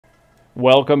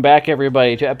Welcome back,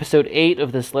 everybody, to episode 8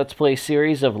 of this Let's Play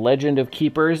series of Legend of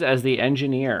Keepers as the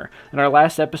Engineer. In our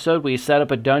last episode, we set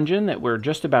up a dungeon that we're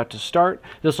just about to start.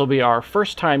 This will be our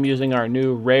first time using our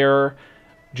new rare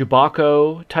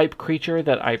Jubako-type creature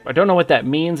that I don't know what that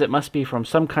means. It must be from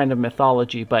some kind of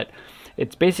mythology, but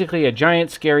it's basically a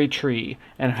giant scary tree,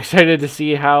 and I'm excited to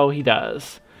see how he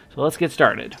does. So let's get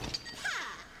started.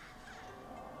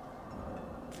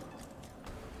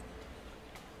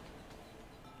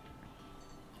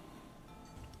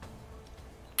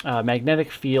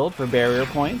 Magnetic field for barrier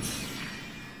points.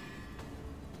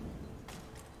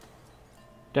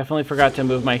 Definitely forgot to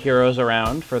move my heroes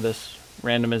around for this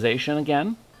randomization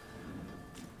again.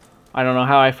 I don't know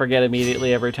how I forget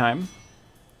immediately every time.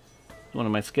 It's one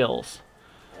of my skills.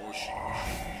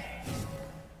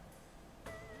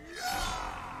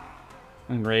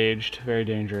 Enraged, very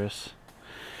dangerous.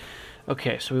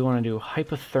 Okay, so we want to do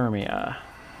hypothermia.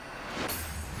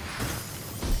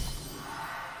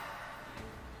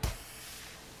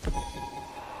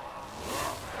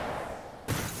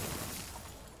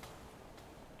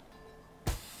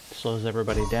 Slows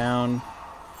everybody down.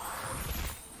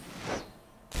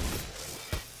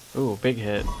 Ooh, big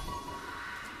hit.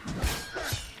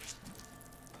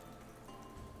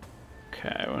 Okay,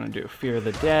 I want to do Fear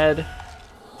the Dead.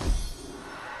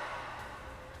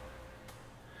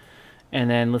 And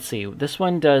then, let's see, this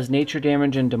one does nature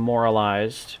damage and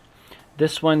demoralized.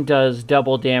 This one does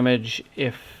double damage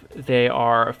if they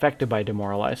are affected by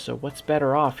demoralized. So what's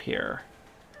better off here?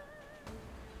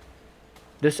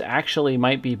 This actually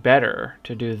might be better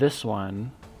to do this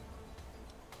one.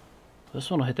 This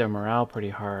one will hit their morale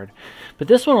pretty hard. But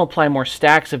this one will apply more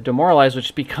stacks of demoralize,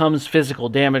 which becomes physical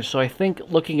damage. So I think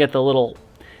looking at the little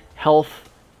health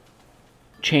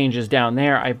changes down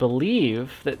there, I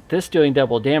believe that this doing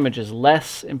double damage is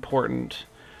less important.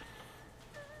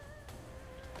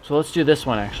 So let's do this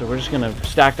one, actually. We're just going to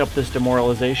stack up this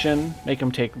demoralization, make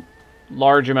them take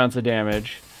large amounts of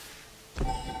damage.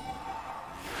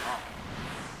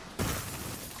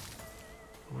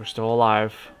 We're still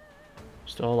alive.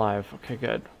 Still alive. Okay,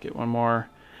 good. Get one more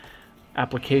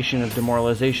application of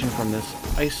demoralization from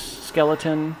this ice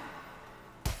skeleton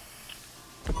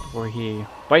before he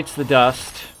bites the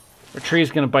dust. Our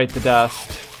tree's gonna bite the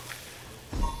dust.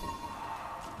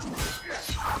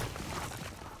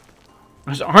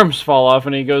 His arms fall off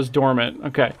and he goes dormant.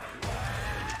 Okay.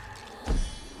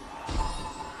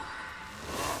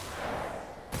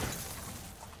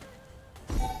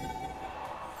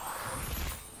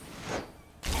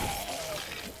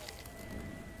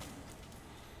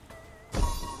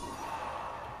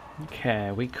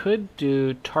 Okay, we could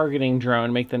do targeting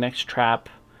drone, make the next trap,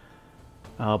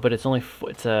 but it's only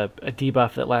it's a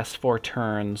debuff that lasts 4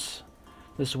 turns.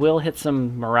 This will hit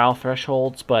some morale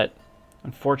thresholds, but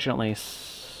unfortunately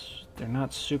they're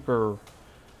not super,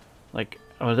 like,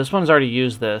 oh, this one's already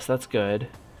used this, that's good.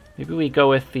 Maybe we go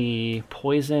with the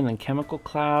poison and chemical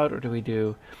cloud, or do we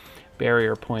do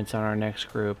barrier points on our next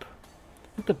group?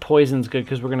 I think the poison's good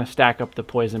because we're going to stack up the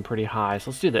poison pretty high, so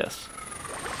let's do this.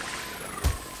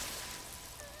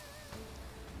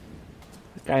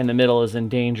 Guy in the middle is in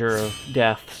danger of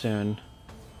death soon.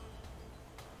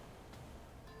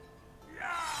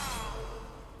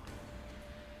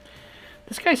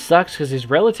 This guy sucks because he's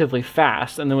relatively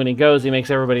fast, and then when he goes, he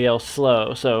makes everybody else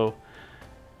slow. So,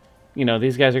 you know,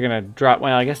 these guys are going to drop.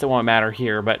 Well, I guess it won't matter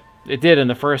here, but it did in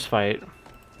the first fight.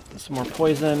 Some more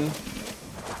poison.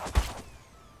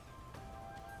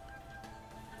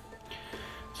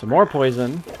 Some more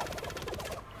poison.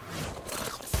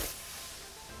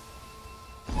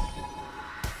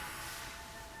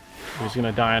 He's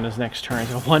gonna die on his next turn. He's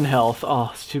got 1 health.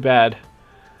 Oh, it's too bad.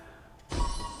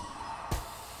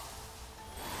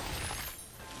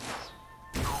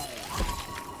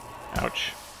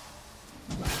 Ouch.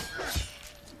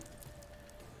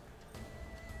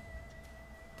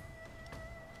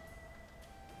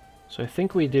 So I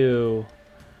think we do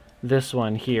this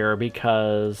one here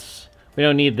because we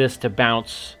don't need this to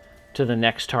bounce to the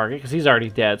next target because he's already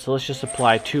dead. So let's just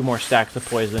apply 2 more stacks of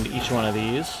poison to each one of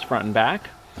these, front and back.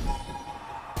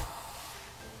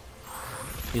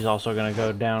 He's also going to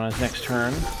go down on his next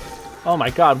turn. Oh my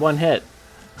god, 1 hit.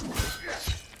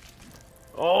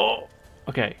 Oh!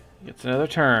 Okay, gets another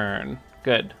turn.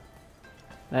 Good.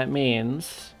 That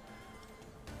means,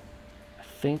 I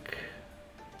think,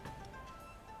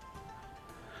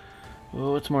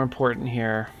 oh, what's more important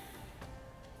here?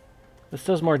 This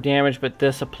does more damage, but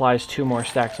this applies 2 more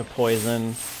stacks of poison.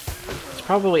 It's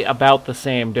probably about the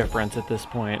same difference at this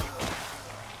point.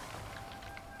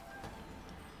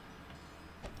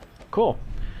 Cool.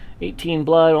 18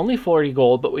 blood, only 40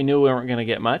 gold, but we knew we weren't going to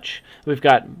get much. We've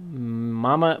got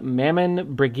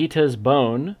Mammon Brigitta's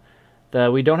Bone.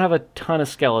 We don't have a ton of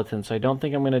skeletons, so I don't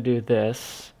think I'm going to do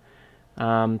this. 2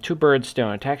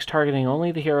 Birdstone. Attacks targeting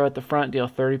only the hero at the front. Deal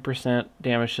 30%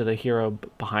 damage to the hero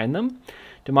behind them.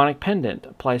 Demonic Pendant.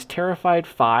 Applies Terrified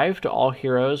 5 to all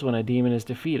heroes when a demon is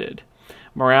defeated.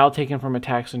 Morale taken from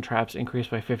attacks and traps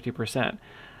increased by 50%.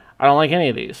 I don't like any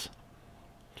of these.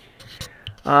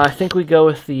 I think we go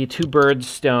with the 2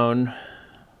 Birdstone.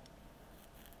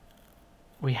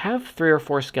 We have 3 or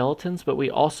 4 skeletons, but we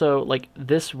also, like,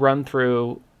 this run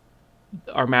through,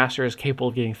 our master is capable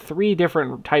of getting 3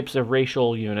 different types of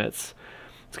racial units.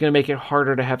 It's going to make it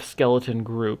harder to have skeleton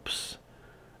groups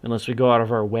unless we go out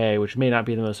of our way, which may not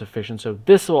be the most efficient. So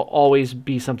this will always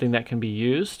be something that can be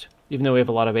used, even though we have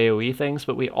a lot of AoE things,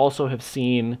 but we also have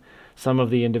seen some of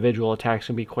the individual attacks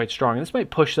can be quite strong. And this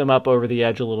might push them up over the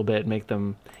edge a little bit and make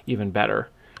them even better.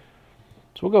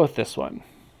 So we'll go with this one.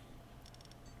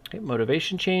 Okay,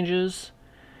 motivation changes.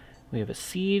 We have a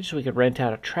siege, so we could rent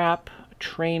out a trap, a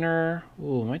trainer.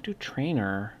 Ooh, might do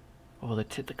trainer. Oh, the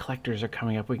collectors are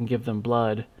coming up. We can give them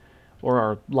blood or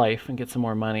our life and get some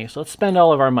more money. So let's spend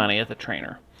all of our money at the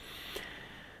trainer.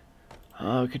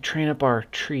 We could train up our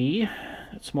tree.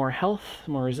 It's more health,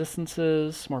 more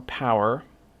resistances, more power.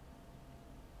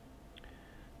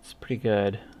 It's pretty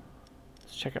good.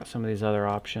 Let's check out some of these other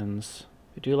options.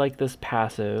 I do like this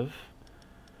passive.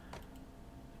 I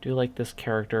do like this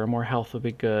character. More health would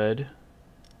be good.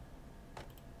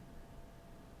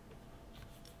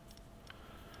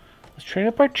 Let's train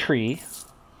up our tree.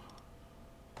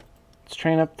 Let's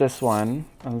train up this one,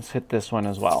 and let's hit this one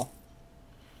as well.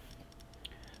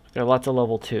 We've got lots of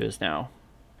level 2s now.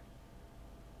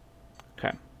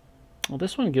 Okay. Well,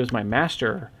 this one gives my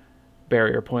master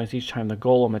barrier points each time the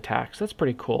golem attacks. That's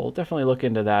pretty cool. Definitely look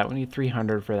into that. We need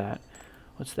 300 for that.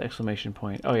 What's the exclamation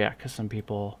point? Oh yeah, because some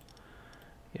people...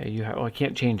 Yeah, you have... Oh, I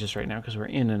can't change this right now because we're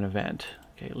in an event.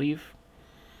 Okay, leave.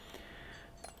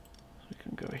 So we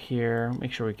can go here.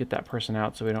 Make sure we get that person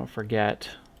out so we don't forget.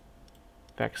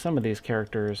 In fact, some of these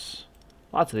characters...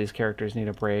 Lots of these characters need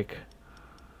a break.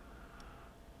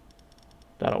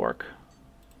 That'll work.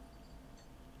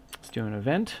 Let's do an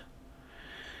event.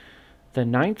 The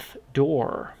 9th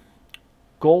door.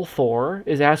 Golthor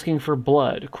is asking for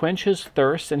blood. Quench his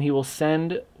thirst, and he will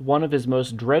send one of his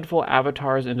most dreadful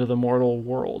avatars into the mortal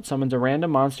world. Summons a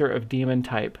random monster of demon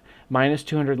type. Minus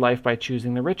 200 life by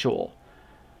choosing the ritual.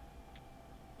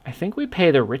 I think we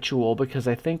pay the ritual because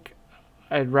I think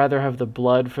I'd rather have the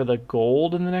blood for the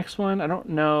gold in the next one. I don't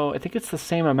know. I think it's the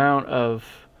same amount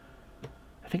of...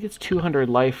 I think it's 200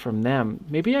 life from them.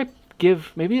 Maybe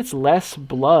it's less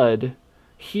blood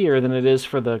here than it is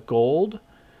for the gold.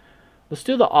 Let's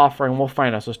do the offering. We'll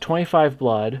find out. So it's 25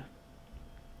 blood.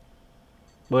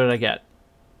 What did I get?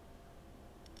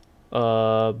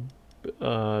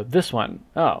 This one.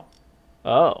 Oh.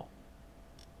 Oh.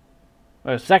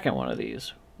 A second one of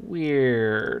these.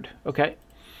 Weird. Okay.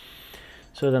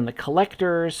 So then the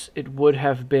collectors, it would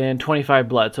have been 25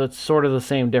 blood. So it's sort of the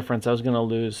same difference. I was going to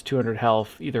lose 200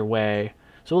 health either way.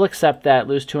 So we'll accept that,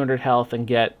 lose 200 health, and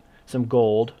get some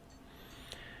gold.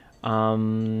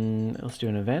 Let's do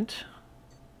an event.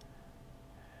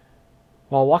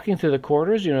 While walking through the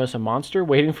corridors, you notice a monster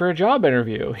waiting for a job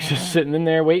interview. He's just sitting in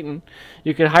there waiting.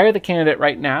 You could hire the candidate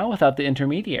right now without the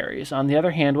intermediaries. On the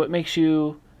other hand, what makes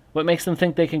them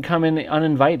think they can come in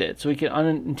uninvited? So we can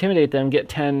intimidate them, get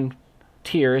 10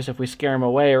 tiers if we scare them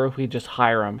away, or if we just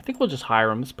hire them. I think we'll just hire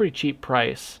them. It's a pretty cheap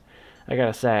price, I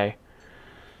gotta say.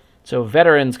 So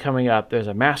veterans coming up. There's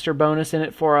a master bonus in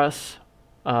it for us.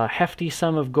 A hefty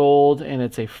sum of gold, and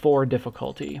it's a 4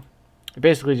 difficulty. I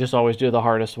basically just always do the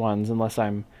hardest ones unless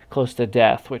I'm close to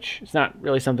death, which is not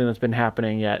really something that's been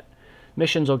happening yet.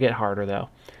 Missions will get harder, though.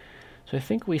 So I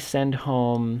think we send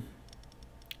home,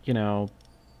 you know...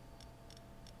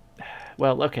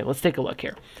 Well, okay, let's take a look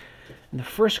here. In the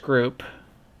first group,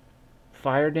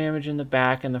 fire damage in the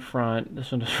back and the front.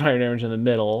 This one does fire damage in the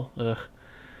middle. Ugh.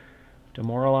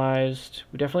 Demoralized.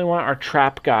 We definitely want our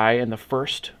trap guy in the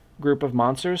first group of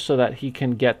monsters so that he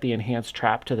can get the enhanced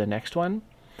trap to the next one.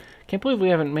 Can't believe we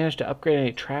haven't managed to upgrade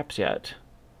any traps yet.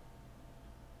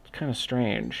 It's kind of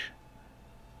strange.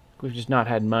 We've just not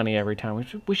had money every time.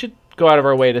 We should go out of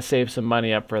our way to save some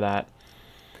money up for that.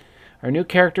 Our new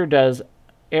character does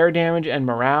air damage and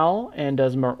morale, and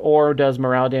does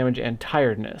morale damage and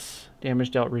tiredness.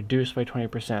 Damage dealt reduced by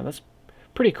 20%. That's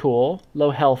pretty cool.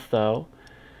 Low health though.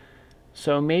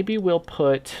 So maybe we'll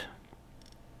put...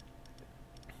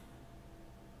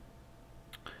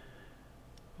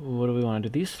 What do we want to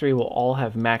do? These 3 will all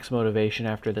have max motivation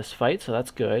after this fight, so that's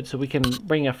good. So we can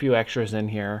bring a few extras in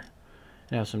here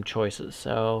and have some choices.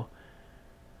 So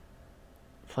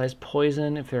Applies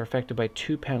poison if they're affected by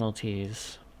 2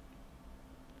 penalties.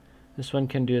 This one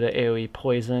can do the AoE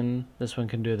poison. This one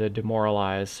can do the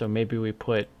demoralize. So maybe we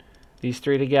put these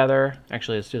 3 together.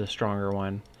 Actually, let's do the stronger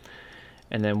one.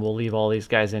 And then we'll leave all these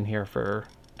guys in here for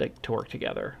to work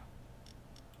together.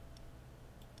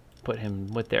 Put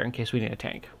him with there in case we need a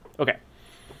tank. Okay.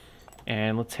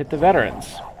 And let's hit the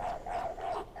veterans.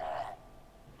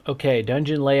 Okay,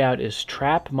 dungeon layout is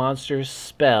trap, monsters,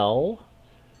 spell,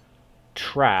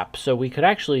 trap. So we could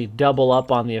actually double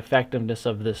up on the effectiveness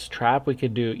of this trap. We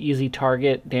could do easy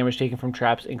target, damage taken from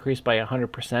traps increased by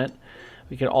 100%.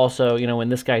 We could also, you know, when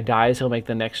this guy dies, he'll make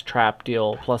the next trap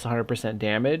deal plus 100%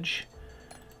 damage.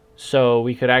 So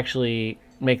we could actually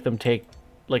make them take,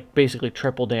 like, basically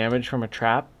triple damage from a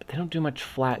trap. But they don't do much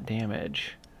flat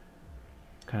damage.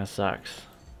 Kind of sucks.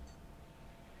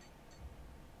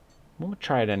 We'll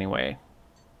try it anyway.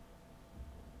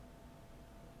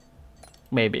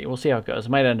 Maybe. We'll see how it goes. It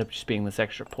might end up just being this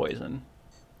extra poison.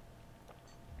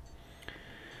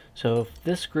 So if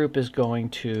this group is going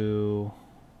to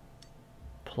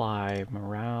apply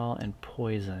morale and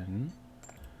poison,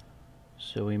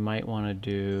 so we might want to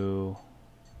do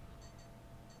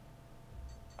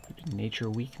nature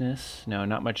weakness. No,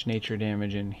 not much nature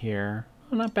damage in here.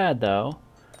 Oh, not bad though.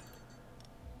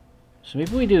 So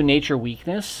maybe we do nature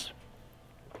weakness.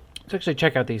 Let's actually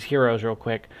check out these heroes real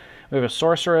quick. We have a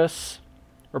sorceress.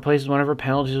 Replaces one of her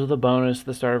penalties with a bonus at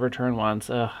the start of her turn once.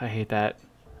 Ugh, I hate that.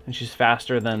 And she's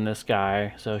faster than this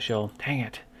guy, so she'll... Dang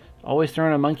it. Always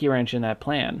throwing a monkey wrench in that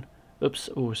plan. Oops.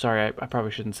 Ooh, sorry. I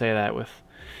probably shouldn't say that with...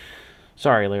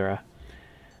 Sorry, Lira.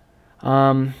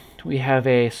 We have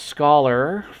a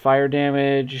scholar. Fire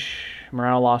damage.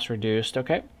 Morale loss reduced.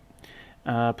 Okay.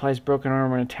 Applies broken armor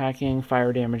when attacking.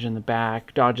 Fire damage in the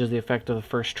back. Dodges the effect of the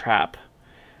first trap.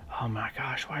 Oh my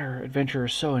gosh, why are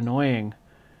adventurers so annoying?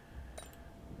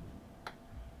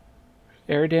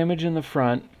 Air damage in the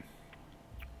front.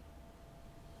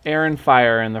 Air and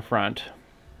fire in the front.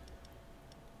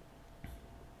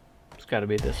 It's got to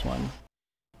be this one.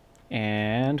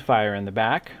 And fire in the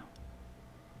back.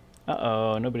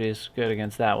 Uh-oh, nobody's good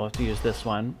against that. We'll have to use this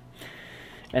one.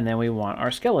 And then we want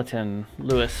our skeleton.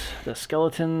 Lewis, the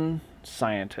skeleton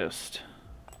scientist.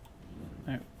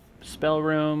 All right. Spell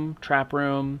room, trap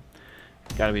room.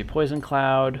 Got to be poison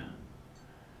cloud.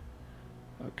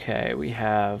 Okay, we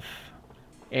have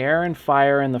air and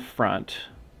fire in the front.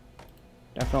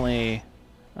 Definitely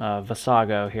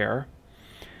Visago here.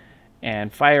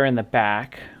 And fire in the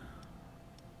back.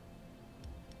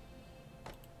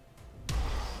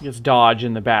 He gets dodge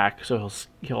in the back, so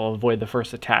he'll avoid the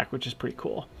first attack, which is pretty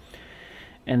cool.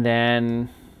 And then,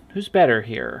 who's better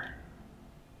here?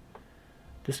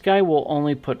 This guy will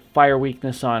only put fire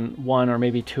weakness on 1 or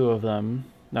maybe 2 of them.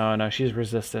 No, she's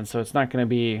resistant, so it's not going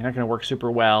to work super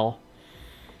well.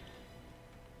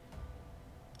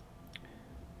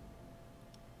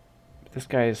 This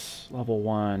guy's level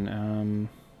 1.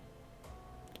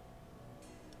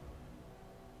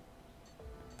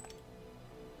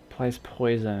 Applies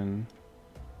poison.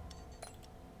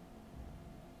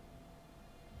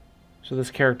 So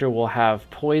this character will have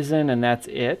poison, and that's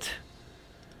it.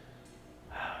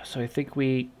 So I think what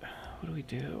do we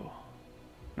do?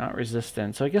 Not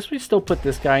resistant. So I guess we still put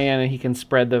this guy in, and he can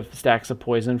spread the stacks of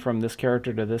poison from this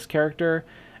character to this character.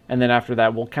 And then after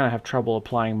that, we'll kind of have trouble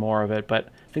applying more of it. But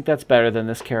I think that's better than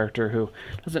this character who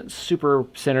doesn't super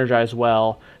synergize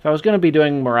well. If I was going to be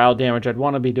doing morale damage, I'd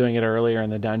want to be doing it earlier in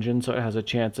the dungeon so it has a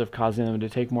chance of causing them to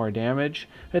take more damage.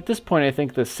 At this point, I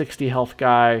think the 60 health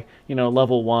guy, you know,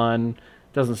 level 1,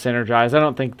 doesn't synergize. I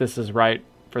don't think this is right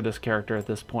for this character at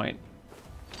this point.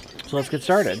 So let's get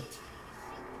started.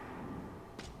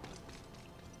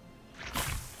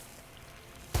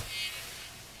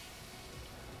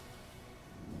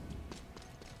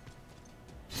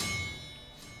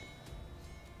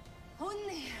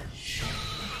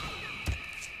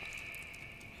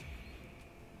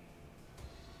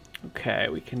 Okay,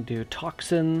 we can do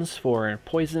toxins for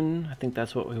poison. I think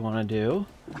that's what we want to do.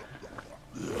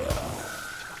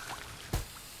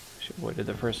 She avoided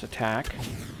the first attack.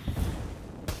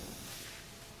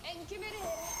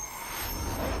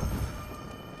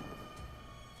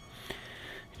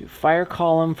 Do fire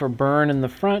column for burn in the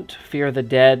front, fear the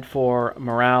dead for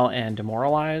morale and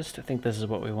demoralized. I think this is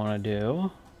what we want to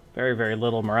do. Very, very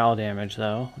little morale damage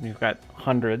though. We've got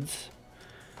hundreds.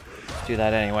 Let's do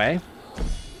that anyway.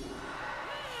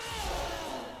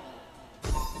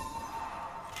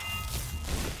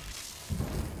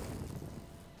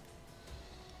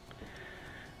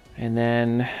 And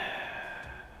then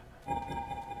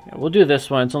we'll do this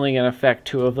one. It's only going to affect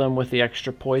 2 of them with the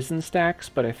extra poison stacks,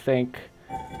 but I think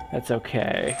that's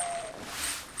okay.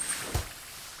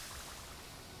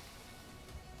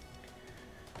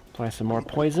 Apply some more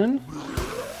poison.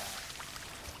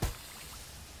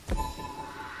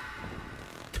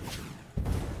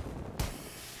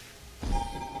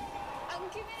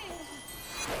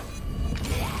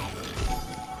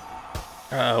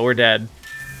 Uh-oh, we're dead.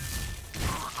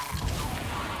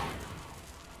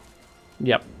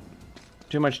 Yep.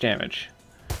 Too much damage.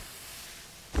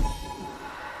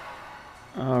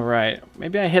 Alright.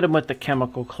 Maybe I hit him with the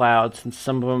chemical cloud since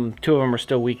some of them, 2 of them are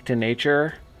still weak to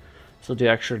nature. So do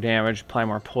extra damage, apply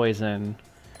more poison.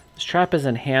 This trap is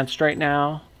enhanced right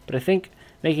now, but I think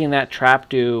making that trap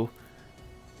do,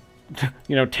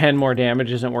 10 more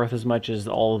damage isn't worth as much as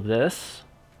all of this.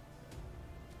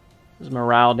 This is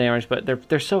morale damage, but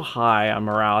they're so high on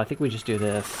morale. I think we just do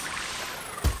this.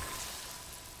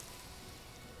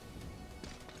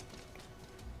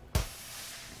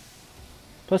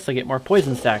 Plus I get more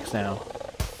poison stacks now.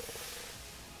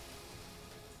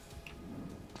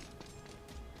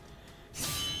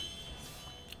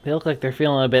 They look like they're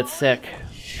feeling a bit sick.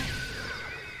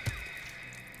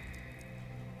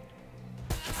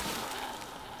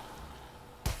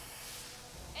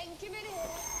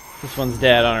 This one's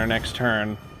dead on our next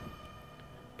turn.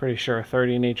 Pretty sure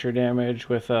 30 nature damage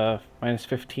with a minus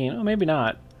 15. Oh, maybe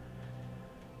not.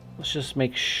 Let's just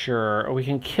make sure. Oh, we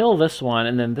can kill this one,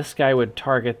 and then this guy would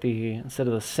target the, instead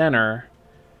of the center,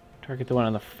 target the one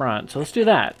on the front. So let's do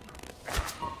that.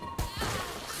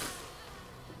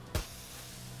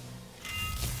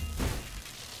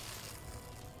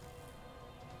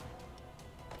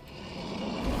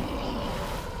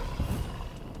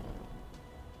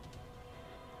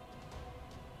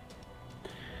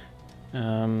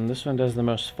 This one does the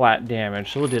most flat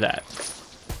damage, so we'll do that.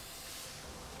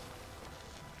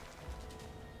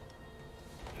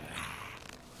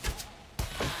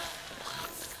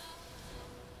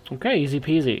 Okay, easy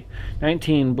peasy.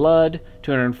 19 blood,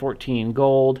 214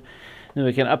 gold. Then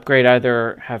we can upgrade,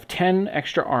 either have 10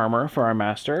 extra armor for our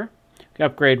master. We can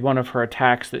upgrade one of her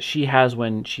attacks that she has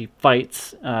when she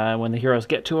fights, when the heroes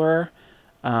get to her.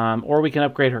 Or we can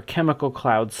upgrade her chemical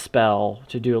cloud spell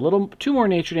to do 2 more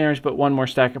nature damage, but 1 more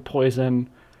stack of poison.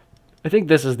 I think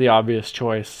this is the obvious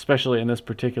choice, especially in this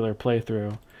particular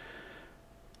playthrough.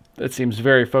 It seems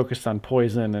very focused on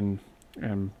poison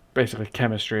and basically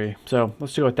chemistry. So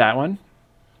let's go with that one.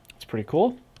 It's pretty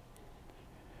cool.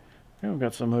 Okay, we've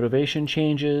got some motivation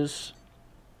changes.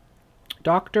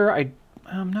 Doctor,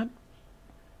 I'm not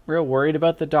real worried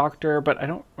about the doctor, but I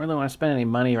don't really want to spend any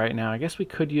money right now. I guess we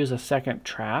could use a second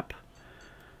trap.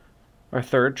 Or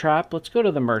third trap. Let's go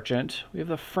to the merchant. We have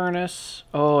the furnace.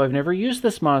 Oh, I've never used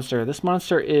this monster. This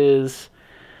monster is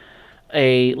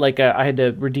I had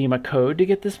to redeem a code to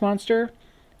get this monster.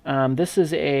 This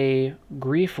is a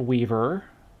Grief Weaver.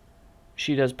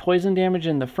 She does poison damage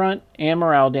in the front and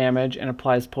morale damage and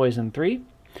applies poison 3.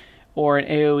 Or an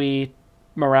AoE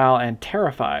morale and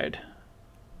terrified.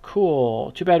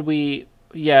 Cool. Too bad we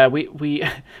had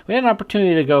an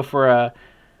opportunity to go for a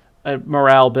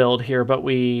morale build here, but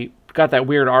we got that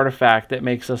weird artifact that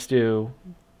makes us do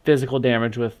physical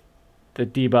damage with the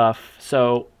debuff,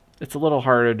 so it's a little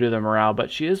harder to do the morale, but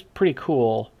she is pretty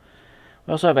cool.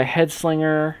 We also have a head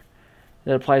slinger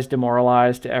that applies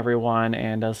demoralize to everyone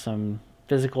and does some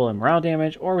physical and morale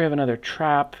damage, or we have another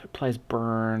trap, applies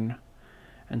burn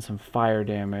and some fire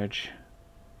damage.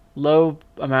 Low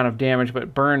amount of damage,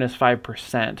 but burn is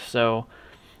 5%, so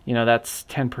that's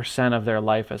 10% of their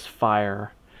life as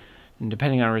fire. And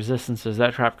depending on resistances,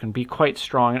 that trap can be quite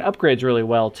strong and upgrades really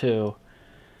well too.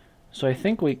 So I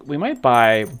think we might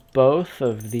buy both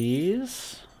of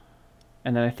these,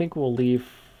 and then I think we'll leave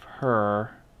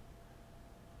her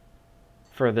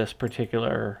for this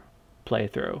particular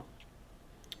playthrough.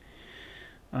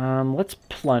 Let's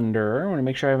plunder. I want to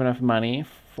make sure I have enough money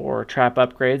for trap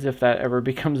upgrades if that ever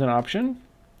becomes an option.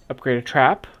 Upgrade a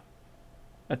trap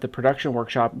at the production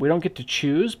workshop. We don't get to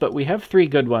choose, but we have 3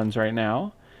 good ones right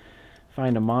now.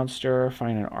 Find a monster,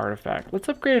 find an artifact. Let's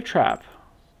upgrade a trap.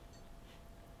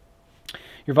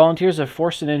 Your volunteers have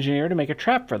forced an engineer to make a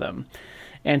trap for them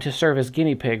and to serve as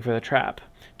guinea pig for the trap.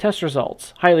 Test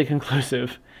results, highly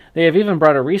conclusive. They have even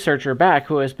brought a researcher back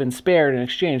who has been spared in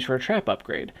exchange for a trap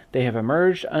upgrade. They have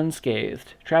emerged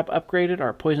unscathed. Trap upgraded.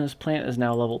 Our poisonous plant is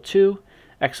now level 2.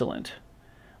 Excellent.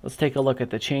 Let's take a look at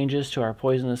the changes to our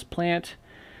poisonous plant.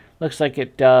 Looks like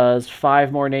it does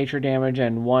 5 more nature damage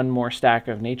and 1 more stack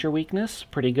of nature weakness.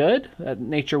 Pretty good. That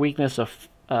nature weakness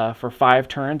for 5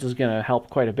 turns is going to help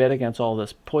quite a bit against all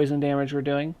this poison damage we're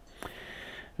doing.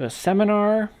 A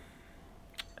seminar,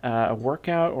 a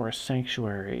workout, or a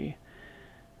sanctuary.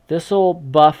 This will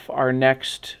buff our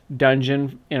next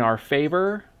dungeon in our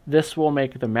favor. This will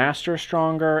make the master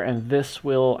stronger, and this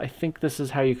will, I think this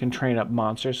is how you can train up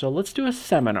monsters. So let's do a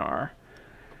seminar.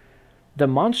 The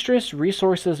Monstrous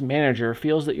Resources Manager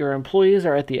feels that your employees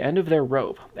are at the end of their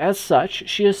rope. As such,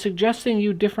 she is suggesting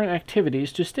you different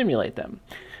activities to stimulate them.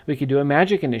 We could do a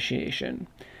magic initiation.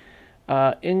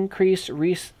 Resistances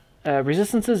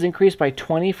increase by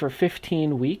 20 for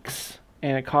 15 weeks,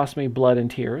 and it costs me blood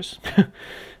and tears.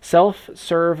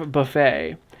 Self-serve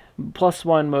buffet.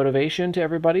 +1 motivation to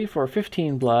everybody for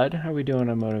 15 blood. How are we doing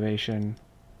on motivation?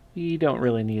 We don't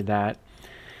really need that.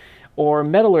 Or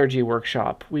metallurgy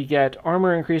workshop. We get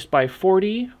armor increased by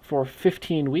 40 for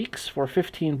 15 weeks for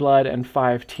 15 blood and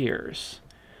 5 tears.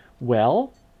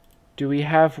 Well, do we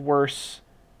have worse?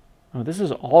 Oh, this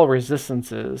is all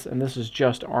resistances, and this is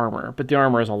just armor, but the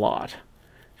armor is a lot.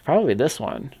 Probably this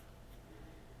one.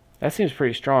 That seems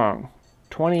pretty strong.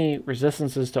 20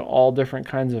 resistances to all different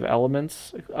kinds of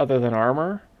elements other than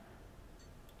armor.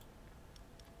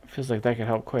 Feels like that could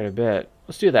help quite a bit.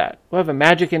 Let's do that. We'll have a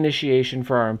magic initiation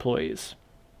for our employees.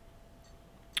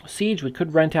 Siege, we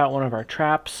could rent out one of our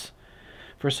traps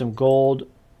for some gold.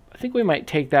 I think we might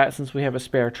take that since we have a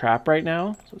spare trap right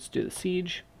now. So let's do the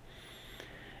siege.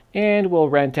 And we'll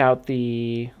rent out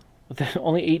the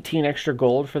only 18 extra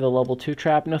gold for the level 2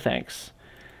 trap. No thanks.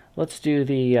 Let's do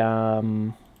the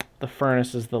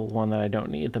furnace is the one that I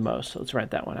don't need the most. So let's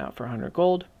rent that one out for 100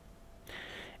 gold.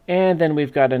 And then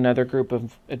we've got another group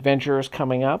of adventurers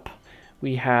coming up.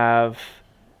 We have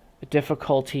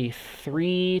difficulty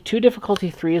 3, 2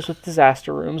 difficulty 3s with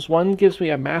disaster rooms. One gives me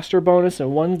a master bonus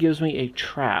and one gives me a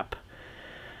trap.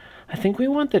 I think we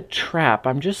want the trap.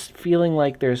 I'm just feeling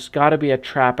like there's got to be a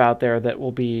trap out there that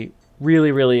will be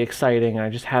really, really exciting, and I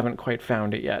just haven't quite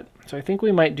found it yet. So I think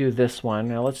we might do this one.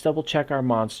 Now let's double check our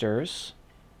monsters.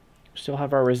 We still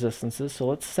have our resistances, so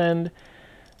let's send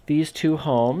these 2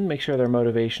 home, make sure their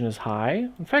motivation is high.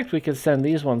 In fact, we could send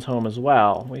these ones home as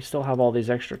well. We still have all these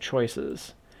extra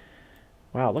choices.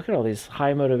 Wow, look at all these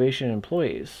high motivation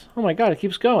employees. Oh my god, it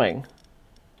keeps going.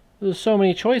 There's so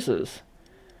many choices.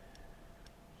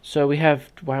 So we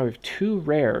have, wow, we have 2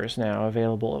 rares now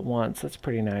available at once. That's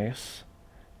pretty nice.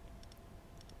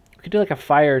 We could do like a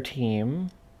fire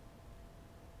team.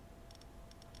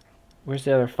 Where's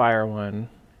the other fire one?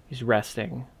 He's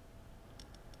resting.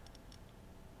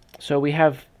 So we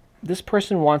have, this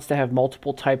person wants to have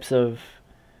multiple types of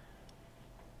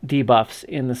debuffs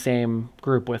in the same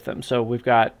group with them. So we've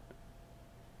got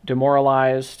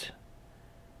demoralized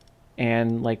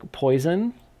and like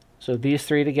poison. So these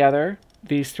 3 together,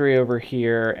 these 3 over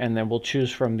here, and then we'll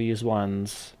choose from these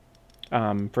ones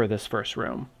for this first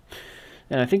room.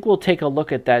 And I think we'll take a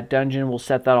look at that dungeon. We'll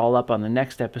set that all up on the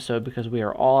next episode because we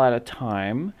are all out of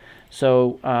time.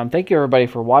 So thank you everybody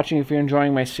for watching. If you're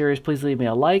enjoying my series, please leave me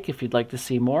a like. If you'd like to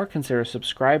see more, consider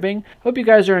subscribing. Hope you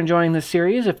guys are enjoying this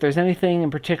series. If there's anything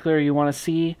in particular you want to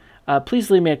see,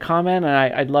 please leave me a comment, and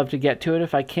I'd love to get to it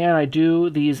if I can. I do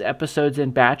these episodes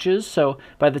in batches, so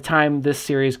by the time this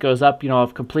series goes up,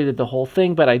 I've completed the whole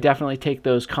thing, but I definitely take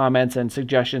those comments and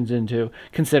suggestions into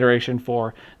consideration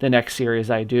for the next series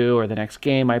I do, or the next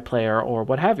game I play, or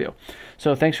what have you.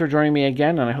 So thanks for joining me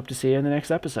again, and I hope to see you in the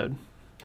next episode.